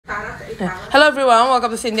Hello everyone,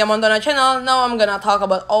 welcome to Cynthia Montana channel. Now I'm gonna talk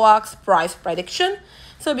about OAX price prediction.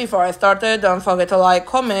 So before I started, don't forget to like,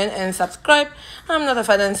 comment, and subscribe. I'm not a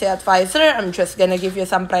financial advisor. I'm just gonna give you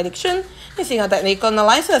some prediction using a technical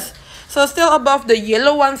analysis. So still above the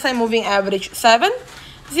yellow one side moving average 7,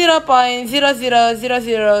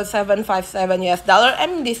 0.0000757 US dollar.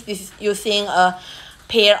 And this is using a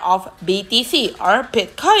pair of BTC or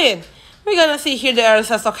Bitcoin. We're gonna see here there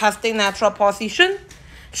is a stochastic natural position.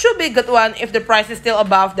 Should be a good one if the price is still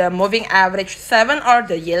above the moving average 7 or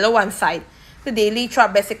the yellow one side. The daily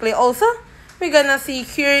chart basically also, we're gonna see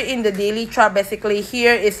here in the daily chart basically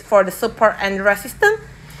here is for the support and resistance.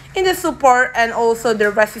 In the support and also the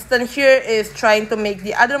resistance here is trying to make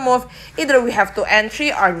the other move. Either we have to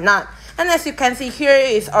entry or not. And as you can see here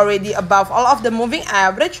is already above all of the moving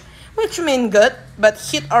average, which means good, but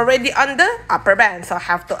hit already on the upper band. So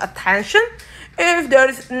have to attention. If there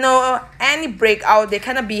is no any breakout, they're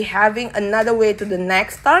gonna be having another way to the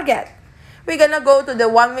next target. We're gonna go to the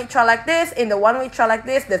 1 week chart like this. In the 1 week chart like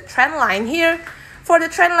this, the trend line here. For the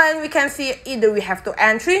trend line, we can see either we have to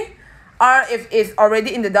entry, or if it's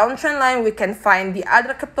already in the downtrend line, we can find the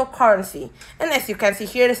other cryptocurrency. And as you can see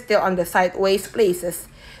here, still on the sideways places.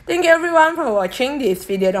 Thank you everyone for watching this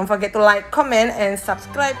video. Don't forget to like, comment, and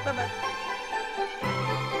subscribe. Bye bye.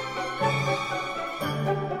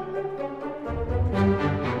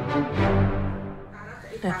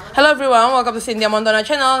 Hello everyone, welcome to Cynthia Montana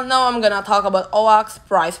channel. Now I'm gonna talk about OAX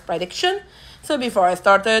price prediction. So before I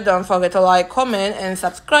started, don't forget to like, comment, and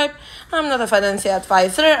subscribe. I'm not a financial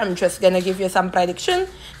advisor. I'm just gonna give you some prediction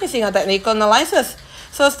using a technical analysis.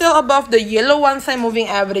 So still above the yellow one side moving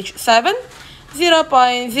average 7,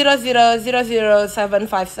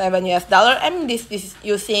 0.0000757 US dollar. And this is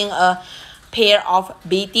using a pair of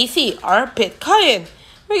BTC or Bitcoin.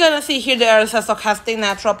 We're gonna see here there is a stochastic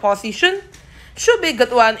natural position. Should be a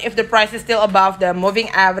good one if the price is still above the moving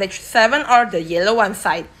average 7 or the yellow one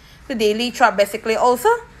side. The daily chart basically also,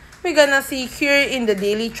 we're gonna see here in the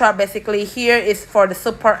daily chart basically here is for the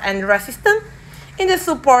support and resistance. In the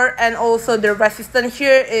support and also the resistance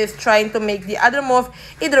here is trying to make the other move.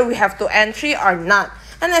 Either we have to entry or not.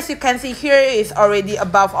 And as you can see here is already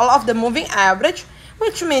above all of the moving average,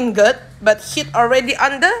 which means good, but hit already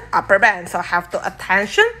on the upper band. So have to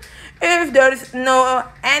attention. If there is no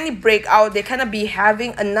any breakout, they're gonna be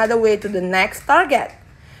having another way to the next target.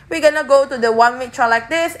 We're gonna go to the 1 week chart like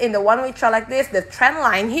this. In the 1 week chart like this, the trend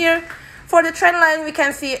line here. For the trend line, we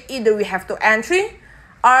can see either we have to entry,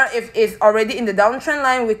 or if it's already in the downtrend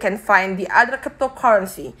line, we can find the other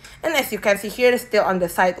cryptocurrency. And as you can see here, it's still on the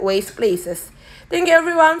sideways places. Thank you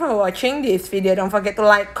everyone for watching this video. Don't forget to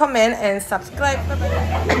like, comment, and subscribe. Bye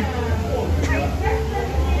bye.